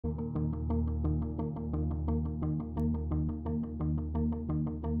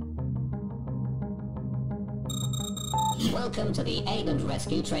Welcome to the Aid and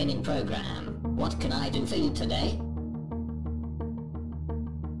Rescue Training Program. What can I do for you today?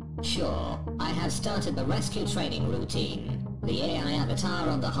 Sure, I have started the rescue training routine. The AI avatar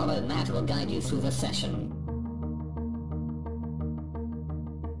on the hollow mat will guide you through the session.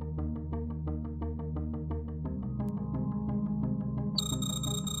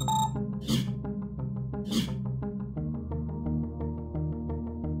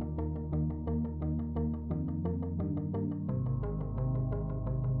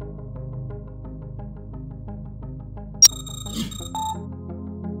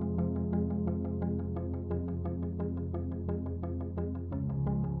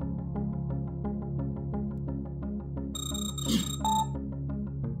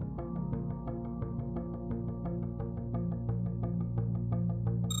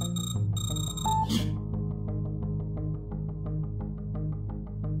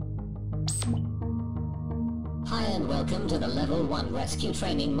 Hi and welcome to the Level 1 Rescue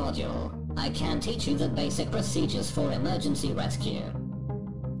Training module. I can teach you the basic procedures for emergency rescue.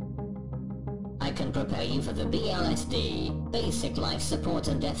 I can prepare you for the BLSD, Basic Life Support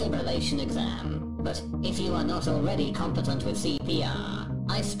and Defibrillation exam. But if you are not already competent with CPR,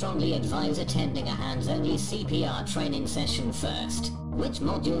 I strongly advise attending a hands-only CPR training session first. Which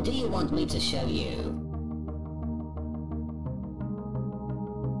module do you want me to show you?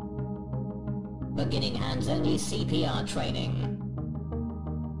 Beginning hands-only CPR training.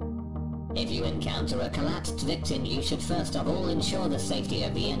 If you encounter a collapsed victim, you should first of all ensure the safety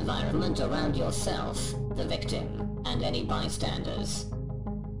of the environment around yourself, the victim, and any bystanders.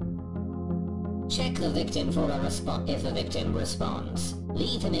 Check the victim for a response. If the victim responds,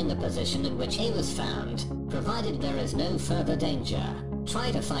 leave him in the position in which he was found, provided there is no further danger.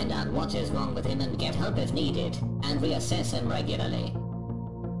 Try to find out what is wrong with him and get help if needed, and reassess him regularly.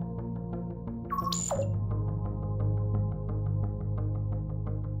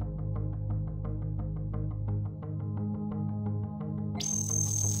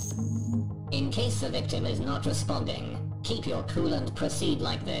 In case the victim is not responding, keep your cool and proceed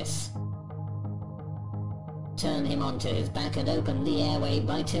like this. Turn him onto his back and open the airway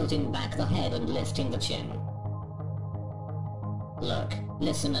by tilting back the head and lifting the chin. Look,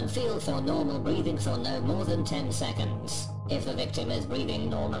 listen and feel for normal breathing for no more than 10 seconds. If the victim is breathing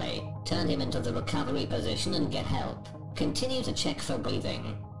normally, turn him into the recovery position and get help. Continue to check for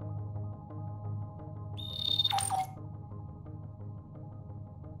breathing.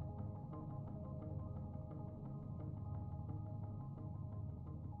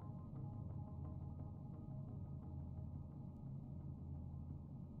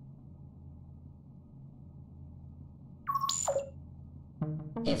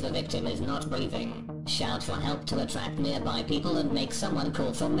 If the victim is not breathing, shout for help to attract nearby people and make someone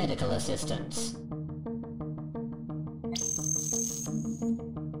call for medical assistance.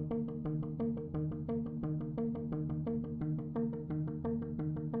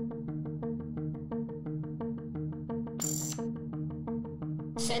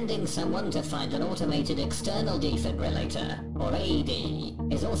 Sending someone to find an automated external defibrillator, or AED,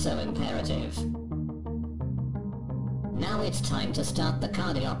 is also imperative. Now it's time to start the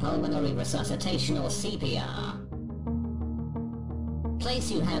cardiopulmonary resuscitation or CPR.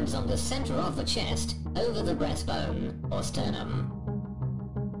 Place your hands on the center of the chest, over the breastbone or sternum.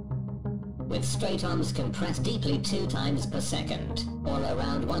 With straight arms compress deeply 2 times per second, or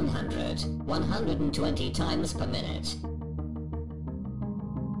around 120 times per minute.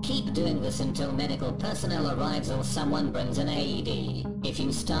 Keep doing this until medical personnel arrives or someone brings an AED. If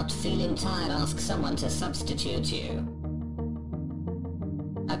you start feeling tired, ask someone to substitute you.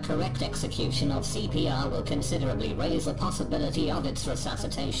 A correct execution of CPR will considerably raise the possibility of its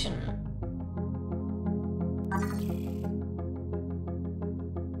resuscitation.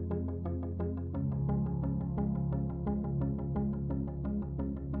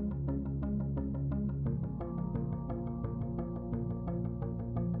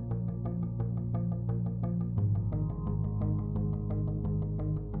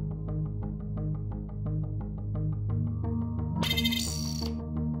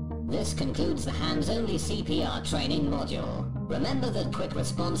 This concludes the hands-only CPR training module. Remember that quick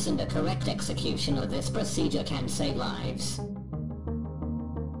response and a correct execution of this procedure can save lives.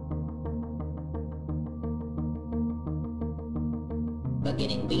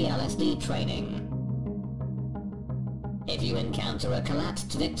 Beginning BLSD training. If you encounter a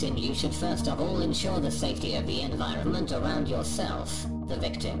collapsed victim, you should first of all ensure the safety of the environment around yourself, the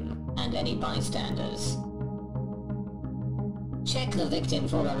victim, and any bystanders. Check the victim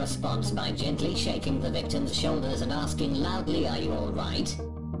for a response by gently shaking the victim's shoulders and asking loudly, "Are you all right?"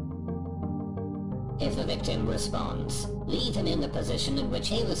 If the victim responds, leave him in the position in which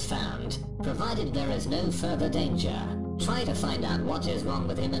he was found, provided there is no further danger. Try to find out what is wrong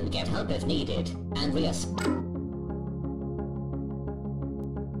with him and get help if needed, and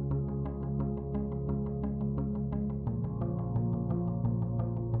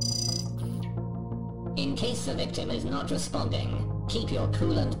in case the victim is not responding, keep your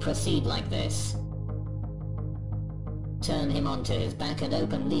cool and proceed like this. Turn him onto his back and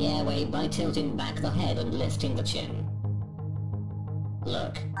open the airway by tilting back the head and lifting the chin.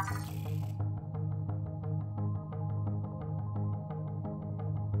 Look.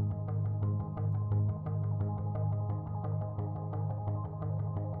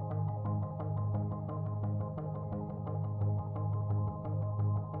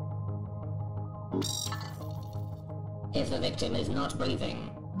 If the victim is not breathing,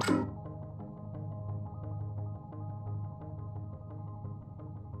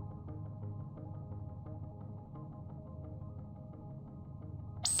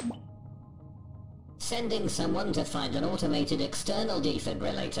 sending someone to find an automated external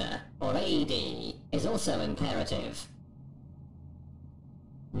defibrillator, or AED, is also imperative.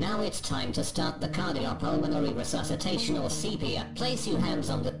 Now it's time to start the cardiopulmonary resuscitation or CPR. Place your hands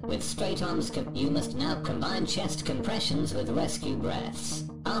on the... With straight arms, you must now combine chest compressions with rescue breaths.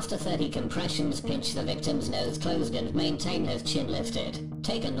 After 30 compressions, pinch the victim's nose closed and maintain his chin lifted.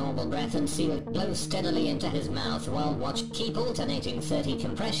 Take a normal breath and seal it. Blow steadily into his mouth while watch. Keep alternating 30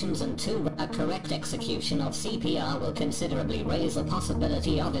 compressions and 2. A correct execution of CPR will considerably raise the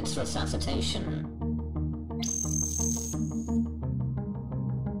possibility of its resuscitation.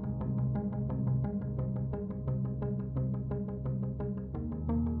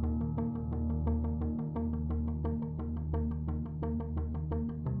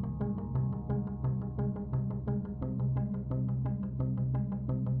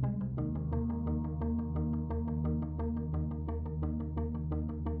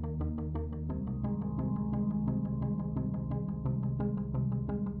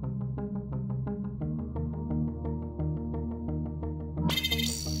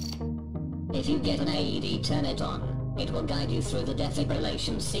 If you get an AED, turn it on. It will guide you through the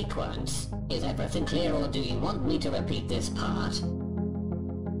defibrillation sequence. Is everything clear, or do you want me to repeat this part?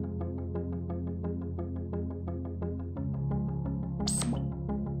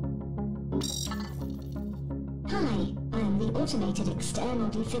 Hi, I am the automated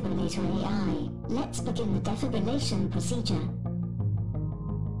external defibrillator AI. Let's begin the defibrillation procedure.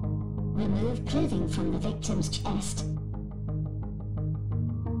 Remove clothing from the victim's chest.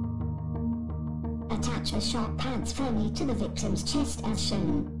 Attach the shock pads firmly to the victim's chest as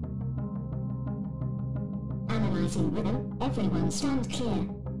shown. Analyzing rhythm, everyone stand clear.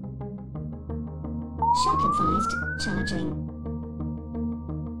 Shock advised, charging.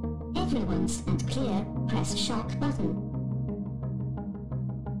 Everyone stand clear, press shock button.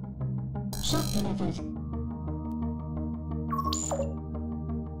 Shock delivered.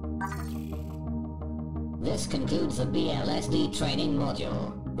 This concludes the BLSD training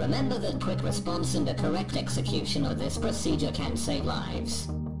module. Remember that quick response and a correct execution of this procedure can save lives.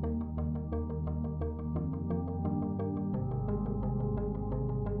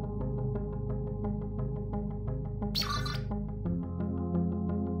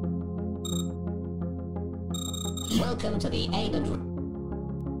 Welcome to the aid and...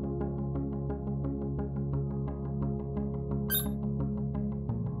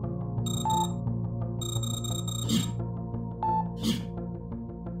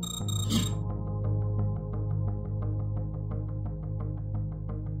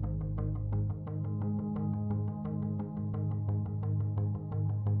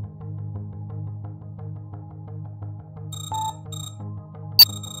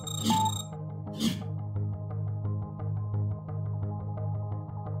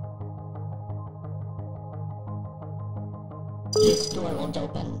 This door won't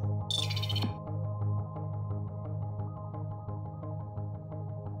open.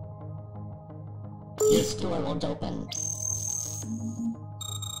 This door won't open.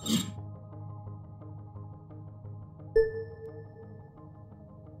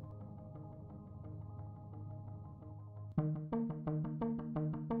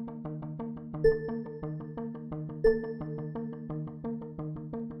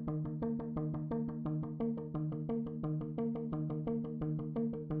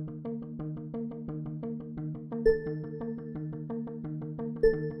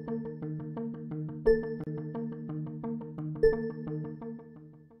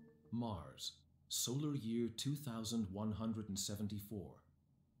 Mars, solar year 2174.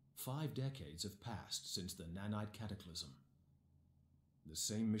 5 decades have passed since the nanite cataclysm. The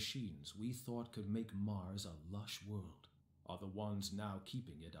same machines we thought could make Mars a lush world are the ones now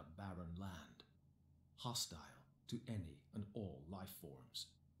keeping it a barren land, hostile to any and all life forms,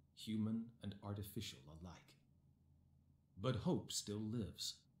 human and artificial alike. But hope still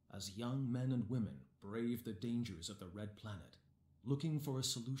lives, as young men and women brave the dangers of the Red Planet, looking for a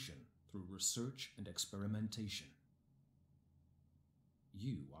solution through research and experimentation.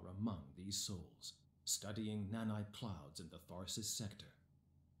 You are among these souls, studying nanite clouds in the Tharsis sector.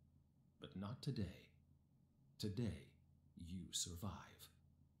 But not today. Today, you survive.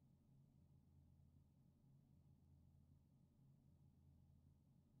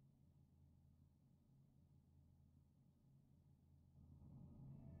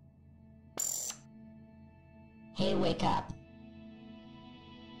 Hey, wake up.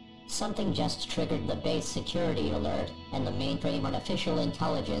 Something just triggered the base security alert, and the mainframe artificial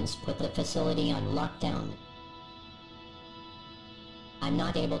intelligence put the facility on lockdown. I'm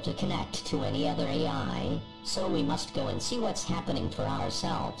not able to connect to any other AI, so we must go and see what's happening for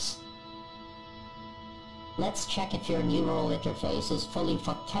ourselves. Let's check if your neural interface is fully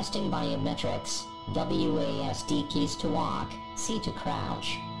testing biometrics. WASD keys to walk, C to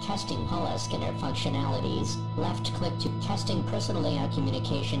crouch, testing HULA scanner functionalities, left click to testing personal AI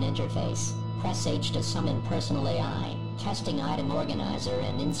communication interface, press H to summon personal AI, testing item organizer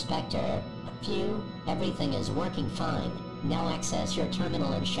and inspector. Phew, everything is working fine. Now access your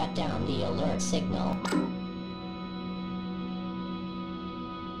terminal and shut down the alert signal.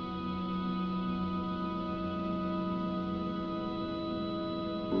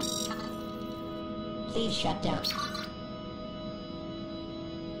 Please shut down.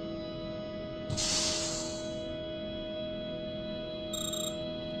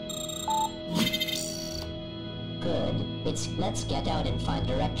 Good. Let's get out and find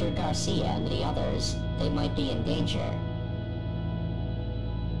Director Garcia and the others. They might be in danger.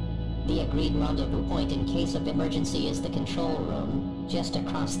 The agreed rendezvous point in case of emergency is the control room, just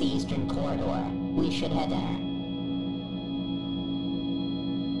across the eastern corridor. We should head there.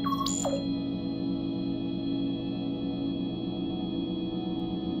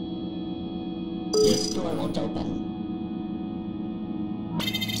 This door won't open.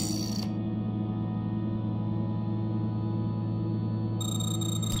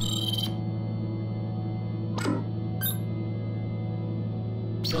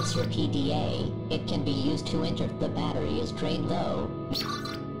 It's your PDA. It can be used to enter. The battery is drained low.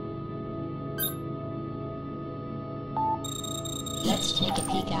 Let's take a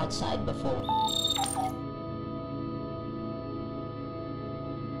peek outside before...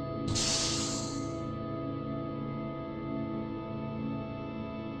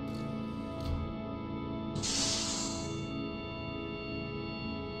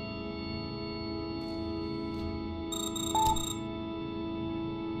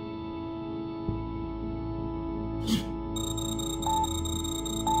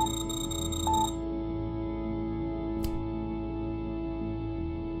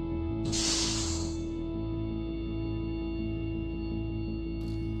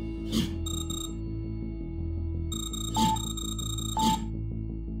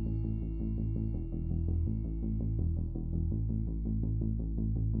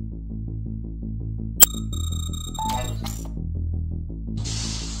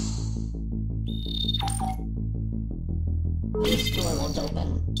 This door won't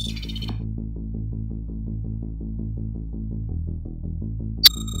open.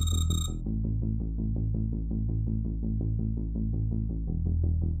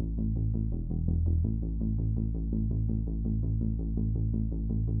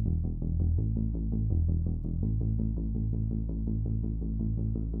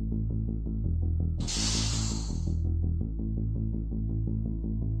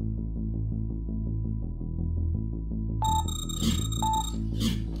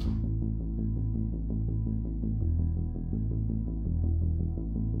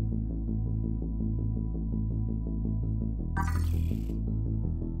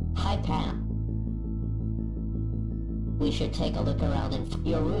 Hi, Pam. We should take a look around and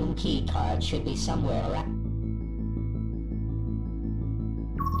your room key card should be somewhere around.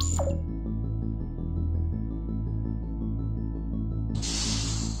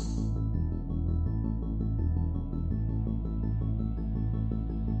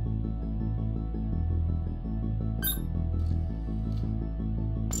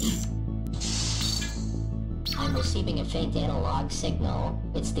 I'm receiving a faint analog signal.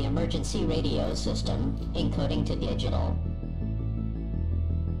 It's the emergency radio system, encoding to digital.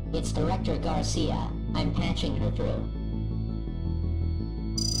 It's Director Garcia. I'm patching her through.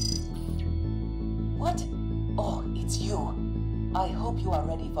 What? Oh, it's you. I hope you are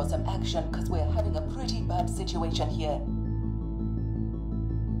ready for some action, cause we're having a pretty bad situation here.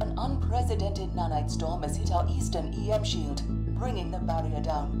 An unprecedented nanite storm has hit our eastern EM shield, bringing the barrier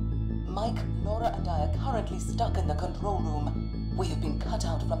down. Mike, Laura and I are currently stuck in the control room. We have been cut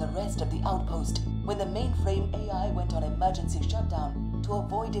out from the rest of the outpost when the mainframe AI went on emergency shutdown to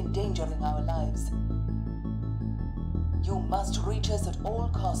avoid endangering our lives. You must reach us at all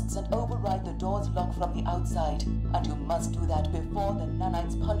costs and override the door's lock from the outside, and you must do that before the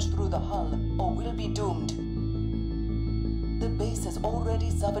nanites punch through the hull, or we'll be doomed. The base has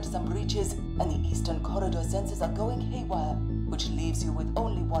already suffered some breaches, and the eastern corridor sensors are going haywire, which leaves you with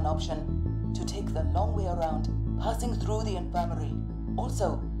only one option: to take the long way around, passing through the infirmary.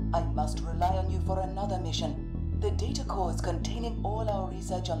 Also, I must rely on you for another mission. The data cores containing all our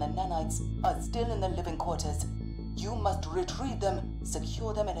research on the nanites are still in the living quarters. You must retrieve them,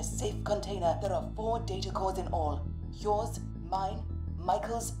 secure them in a safe container. There are 4 data cores in all. Yours, mine,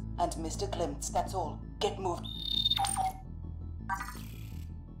 Michael's, and Mr. Klimt's. That's all. Get moved.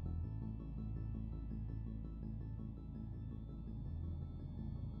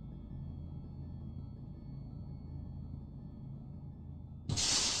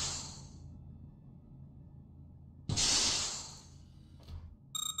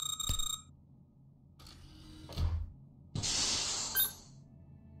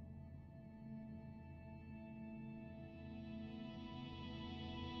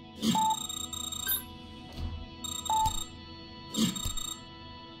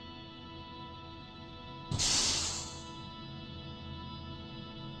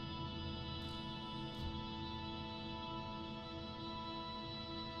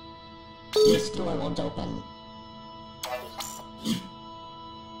 This door won't open.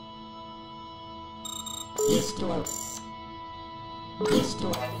 This door. This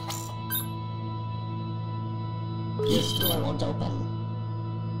door. This door won't open.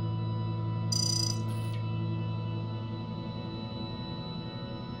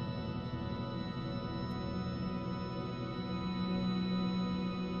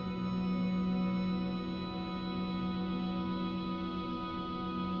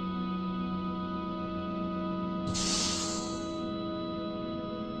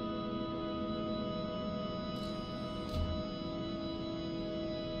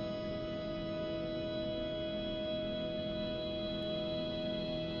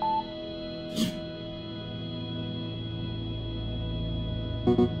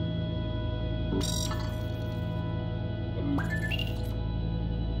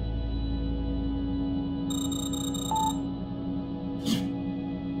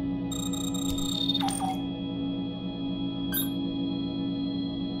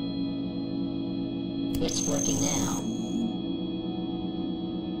 It's working now.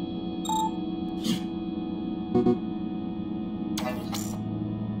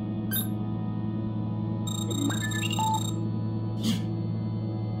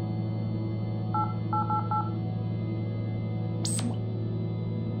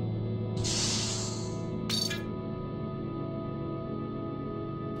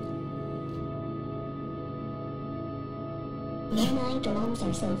 Nanite drones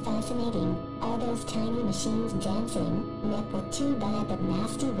are so fascinating. All those tiny machines dancing. Yep, with too bad that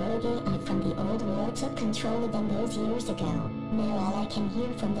nasty rogue AI from the old war took control of them those years ago. Now all I can hear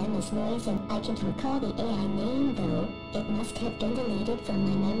from them is noise, and I can't recall the AI name though. It must have been deleted from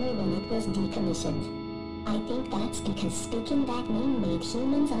my memory when it was decommissioned. I think that's because speaking that name made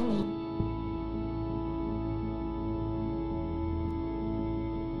humans only.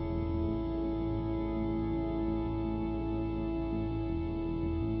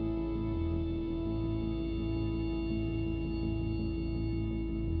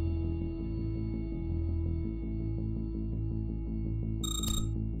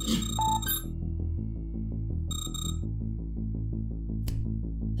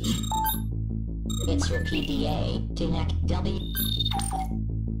 It's your PDA to hack W.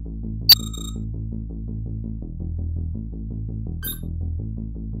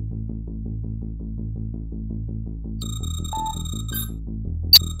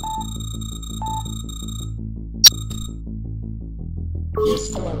 This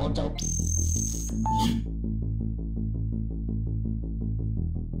door won't open.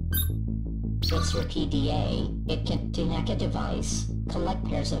 It's your PDA. It can to hack a device. Collect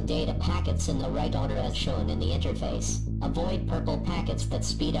pairs of data packets in the right order as shown in the interface. Avoid purple packets that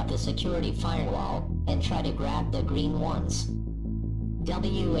speed up the security firewall, and try to grab the green ones.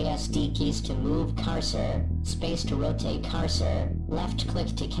 WASD keys to move cursor, space to rotate cursor, left click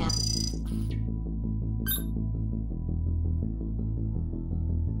to cap.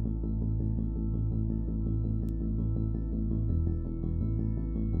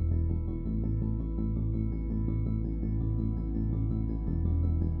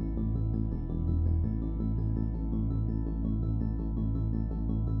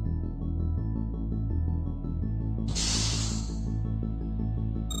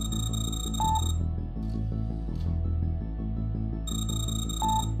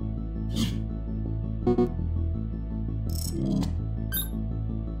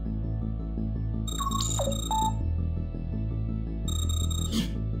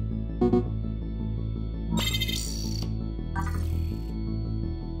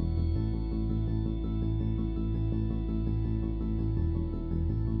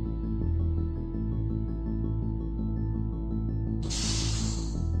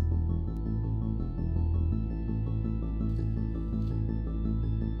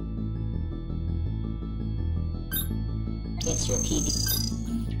 your PD.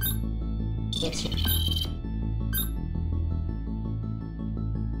 It's your...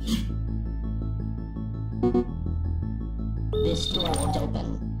 This door won't open.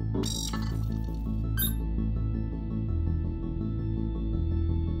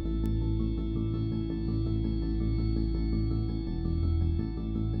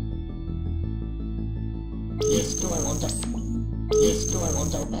 This door won't open. This door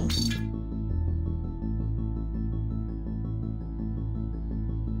won't open.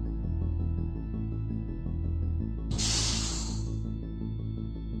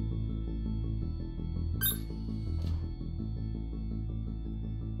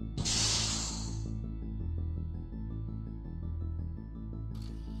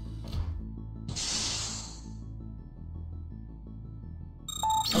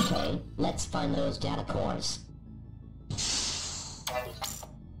 Okay, let's find those data cores.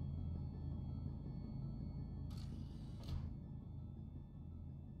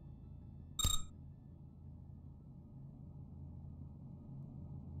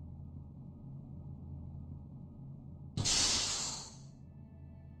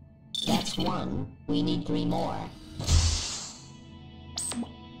 That's one. We need 3 more.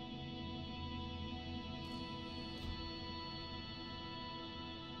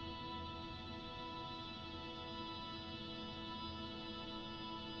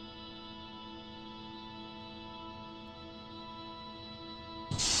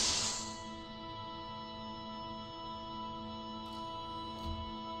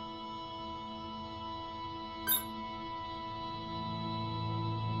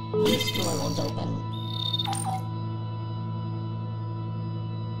 This door won't open.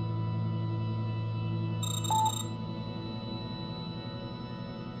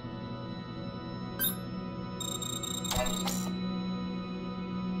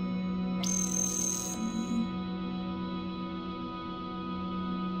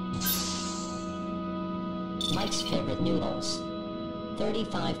 Mike's favorite noodles.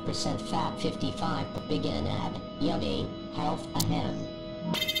 35% fat, 55 begin ad. Yummy, health ahem.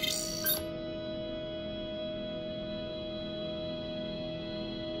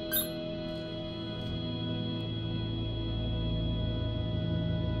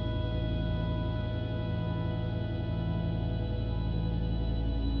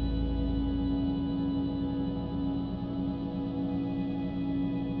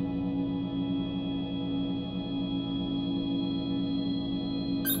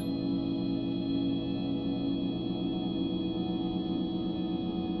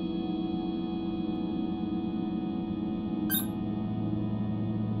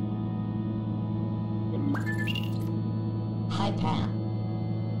 High path.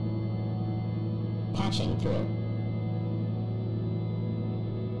 Patching through.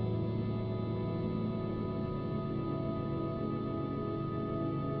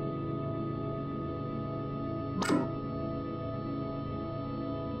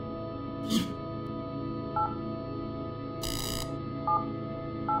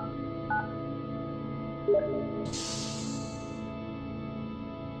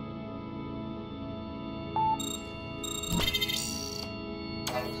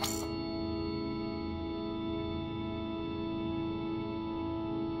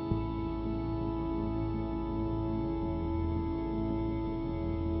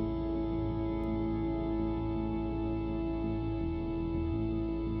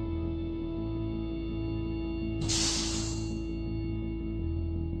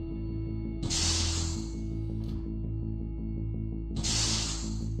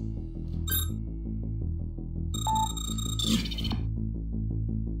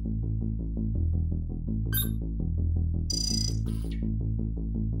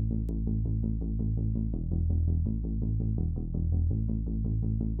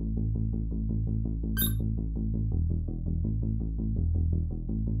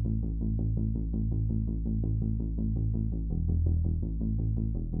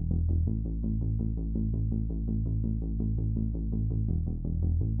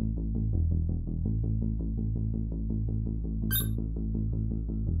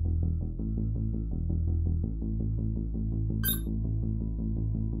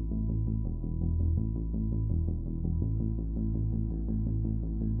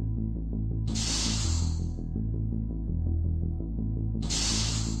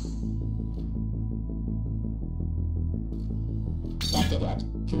 That did it.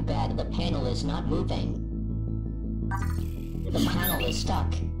 Too bad the panel is not moving. The panel is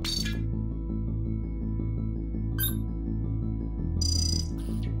stuck.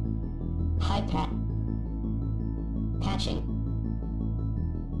 High patching.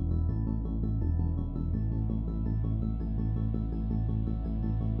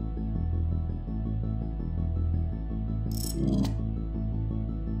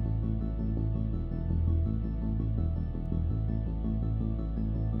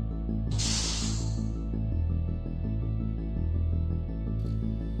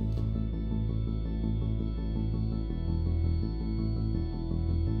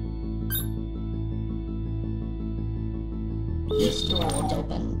 This door won't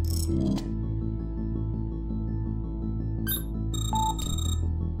open.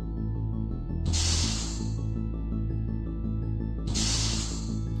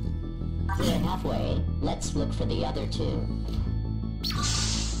 We're halfway. Let's look for the other two.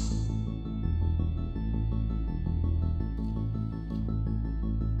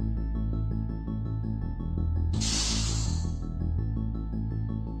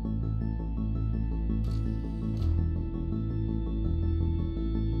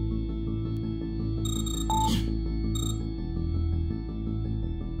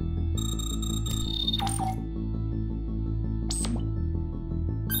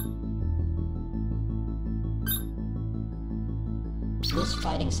 This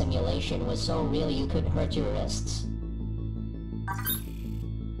fighting simulation was so real you could hurt your wrists.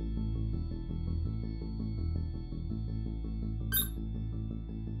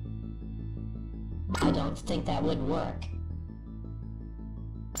 I don't think that would work.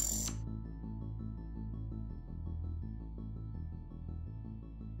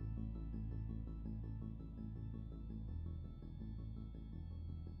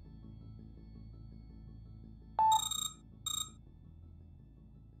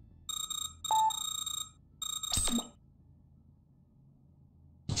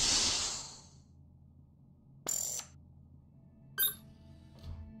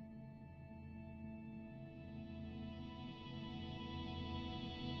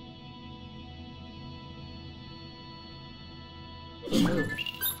 Move.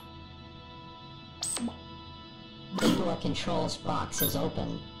 The door controls box is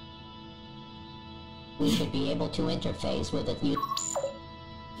open. We should be able to interface with it.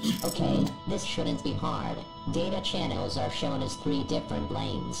 Okay, this shouldn't be hard. Data channels are shown as 3 different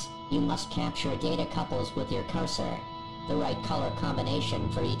lanes. You must capture data couples with your cursor. The right color combination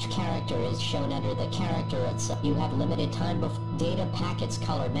for each character is shown under the character itself. You have limited time before data packets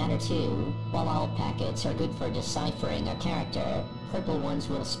color matter too. While all packets are good for deciphering a character, purple ones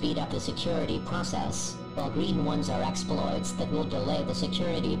will speed up the security process, while green ones are exploits that will delay the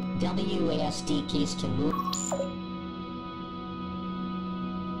security. WASD keys to move.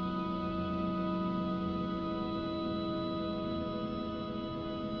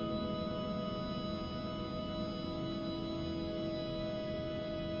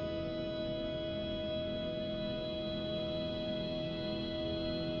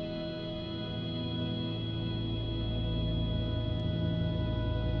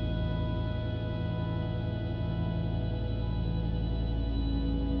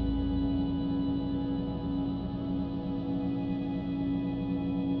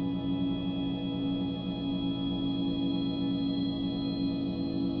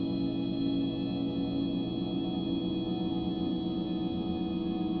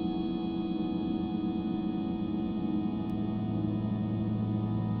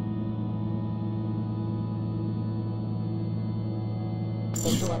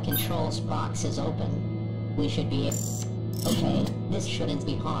 The door controls box is open. We should be... Okay, this shouldn't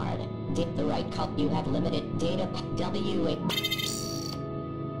be hard. The right cup, you have limited data WA...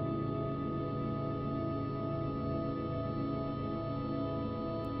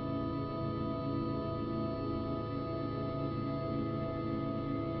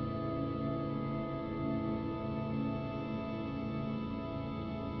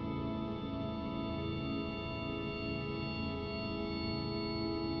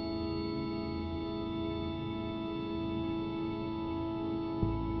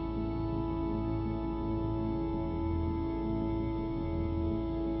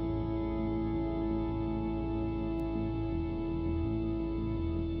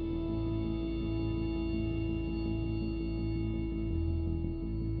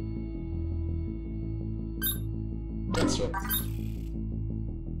 It's your...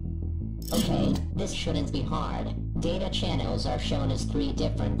 Okay, this shouldn't be hard. Data channels are shown as 3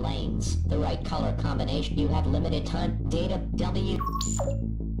 different lanes. The right color combination, you have limited time. Data W...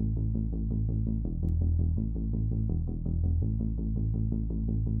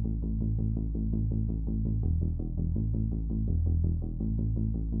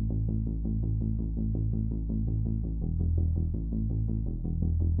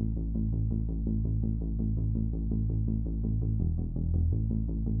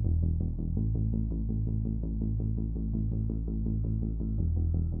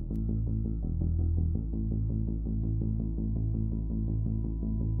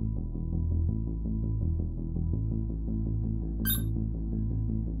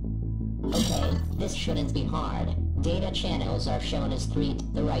 Okay, this shouldn't be hard. Data channels are shown as 3.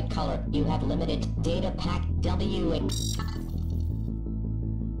 The right color, you have limited data pack WA...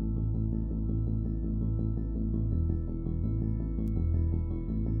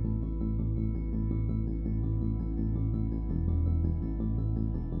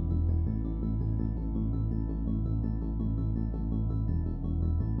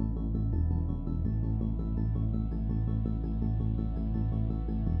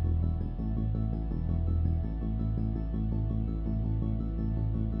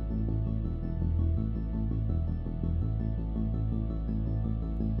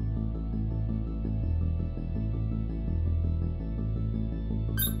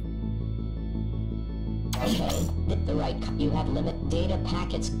 Okay, hit the right. You have limit data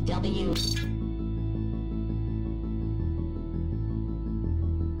packets W.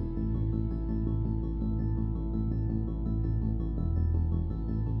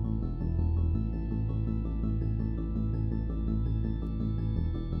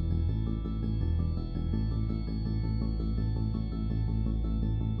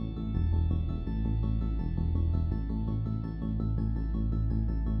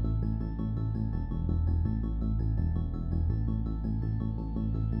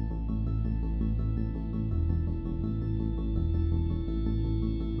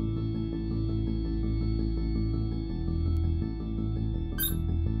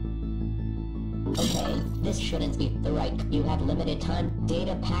 Okay, this shouldn't be the right. You have limited time.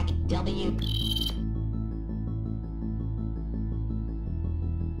 Data pack W.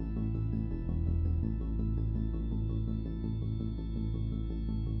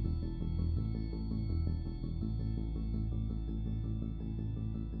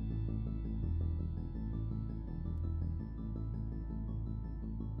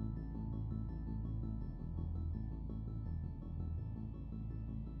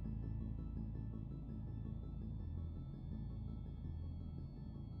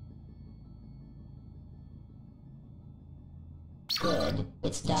 Good,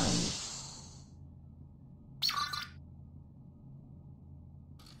 it's done.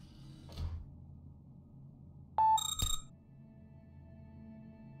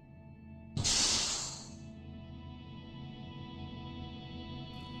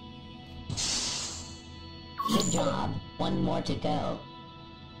 Good job. One more to go.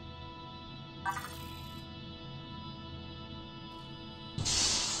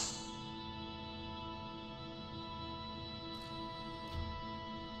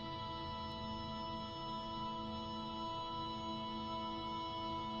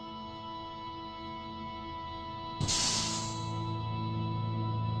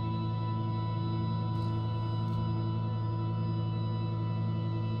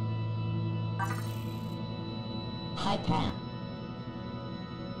 Hi, Pat.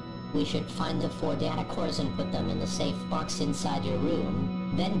 We should find the 4 data cores and put them in the safe box inside your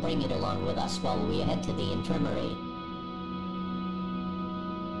room, then bring it along with us while we head to the infirmary.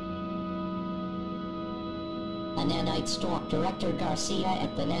 A nanite store. Director Garcia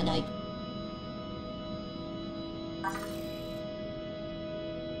at the nanite...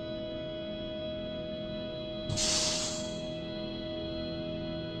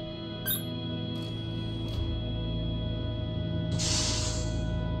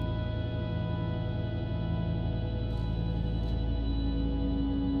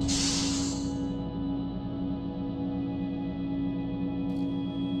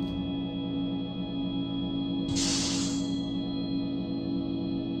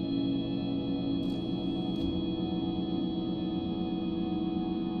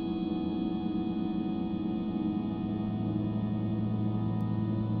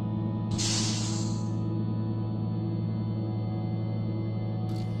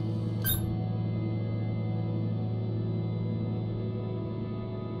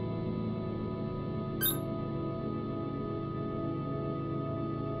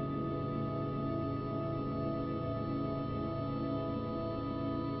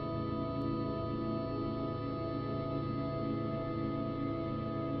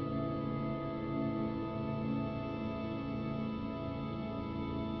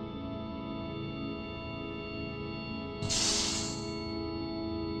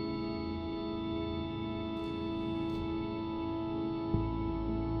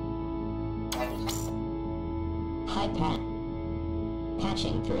 Hi, Pat.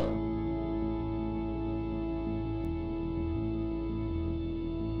 Patching through.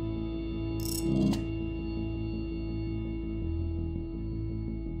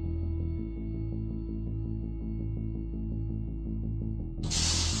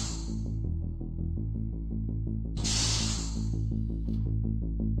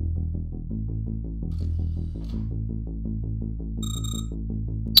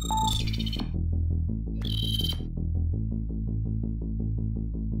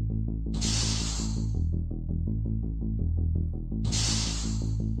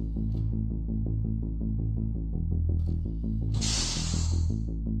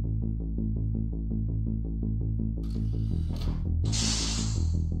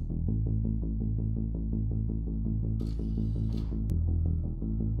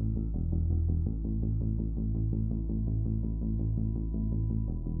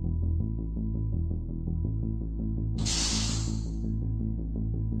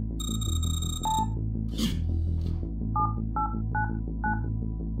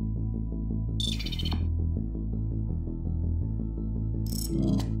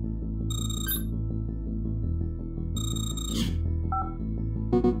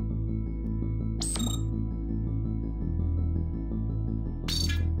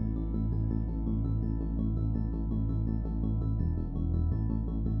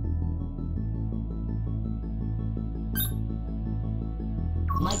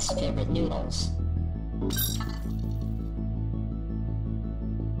 Mike's favorite noodles.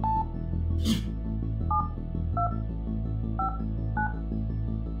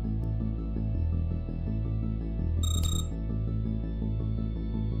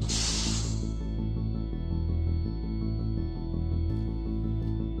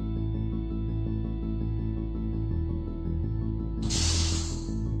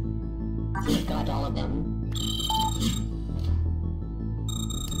 You've got all of them.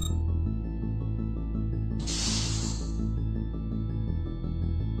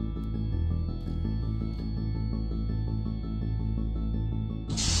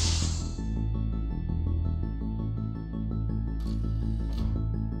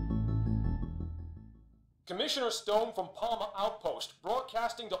 Commissioner Stone from Palmer Outpost,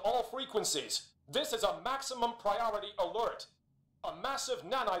 broadcasting to all frequencies. This is a maximum priority alert. A massive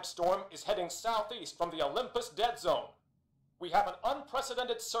nanite storm is heading southeast from the Olympus Dead Zone. We have an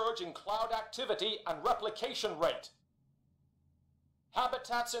unprecedented surge in cloud activity and replication rate.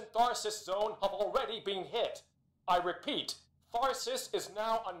 Habitats in Tharsis Zone have already been hit. I repeat, Tharsis is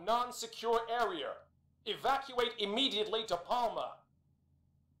now a non-secure area. Evacuate immediately to Palma.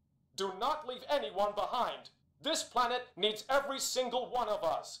 Do not leave anyone behind. This planet needs every single one of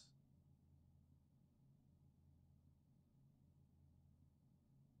us.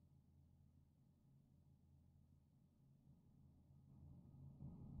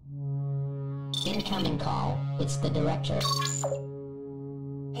 Incoming call. It's the director.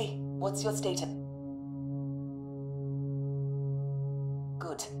 Hey, what's your status?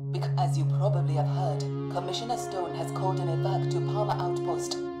 Good, because as you probably have heard, Commissioner Stone has called an evac to Palmer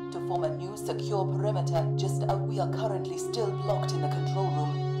Outpost to form a new secure perimeter. We are currently still blocked in the control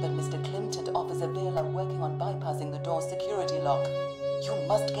room, but Mr. Klimt and Officer Vale are working on bypassing the door's security lock. You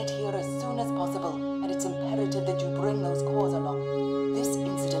must get here as soon as possible, and it's imperative that you bring those cores along. This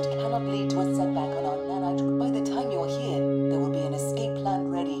incident cannot lead to a setback on our nanite. By the time you're here, there will be an escape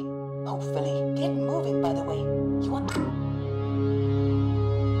plan ready. Hopefully. Get moving, by the way. You are...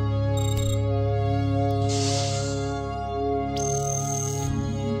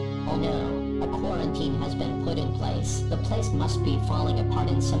 Has been put in place. The place must be falling apart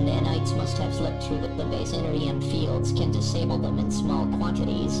and some nanites must have slipped through the base EM fields can disable them in small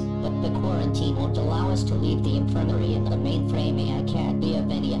quantities, but the quarantine won't allow us to leave the infirmary in the mainframe. I can't be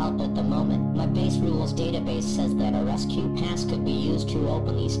of any help at the moment. My base rules database says that a rescue pass could be used to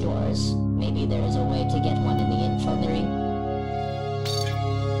open these doors. Maybe there is a way to get one in the infirmary?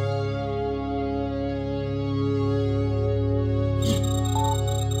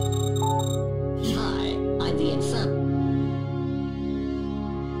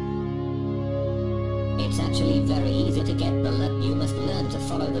 It's actually very easy to get the look. You must learn to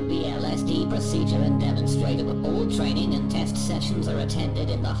follow the BLSD procedure and demonstrate it. All training and test sessions are attended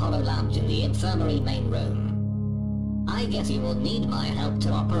in the Holo Lounge in the infirmary main room. I guess you will need my help to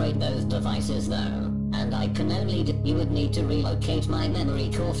operate those devices though, and I can only you would need to relocate my memory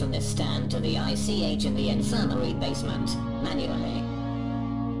core from this stand to the ICH in the infirmary basement, manually.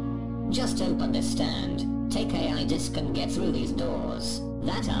 Just open this stand, take AI disk and get through these doors.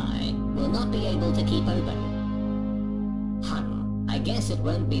 That I will not be able to keep open. I guess it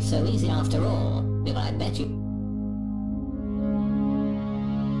won't be so easy after all, but I bet you...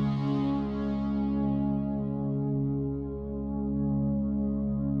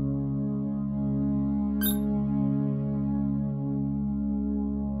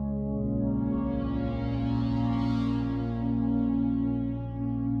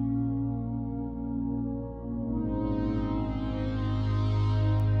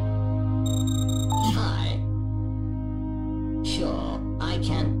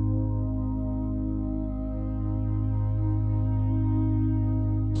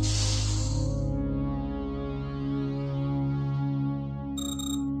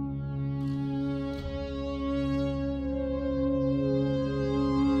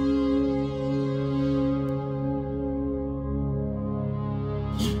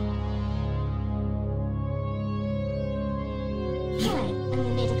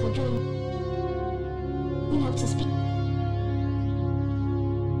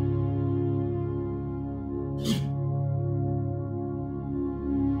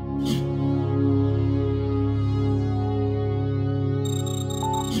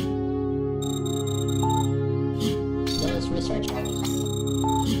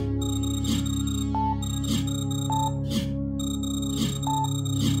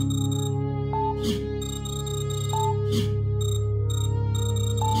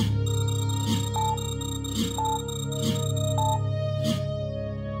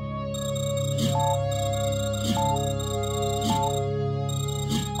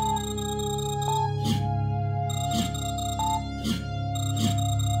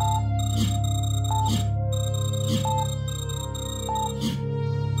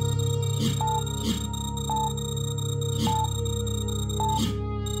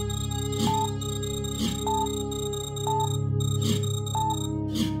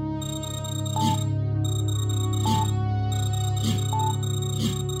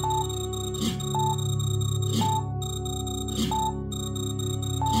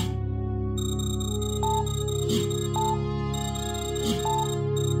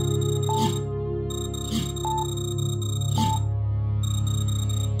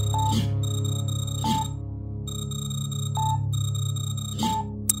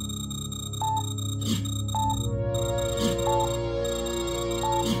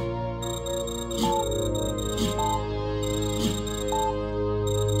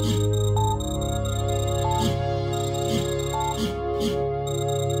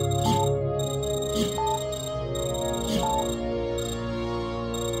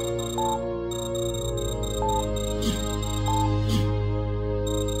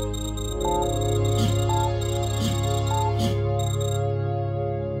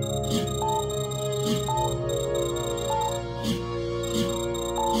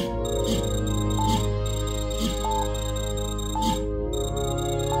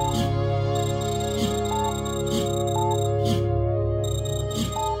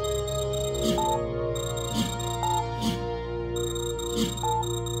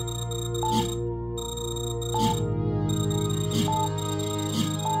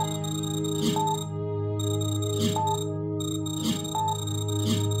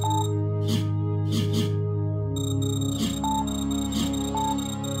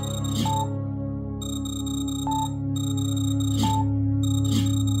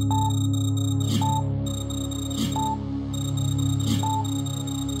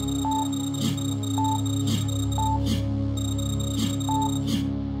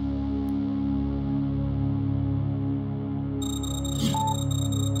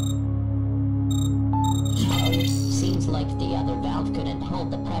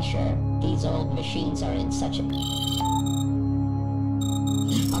 pressure. These old machines are in such a...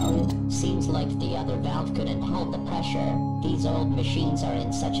 Oh, seems like the other valve couldn't hold the pressure. These old machines are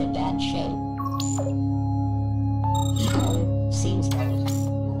in such a bad shape.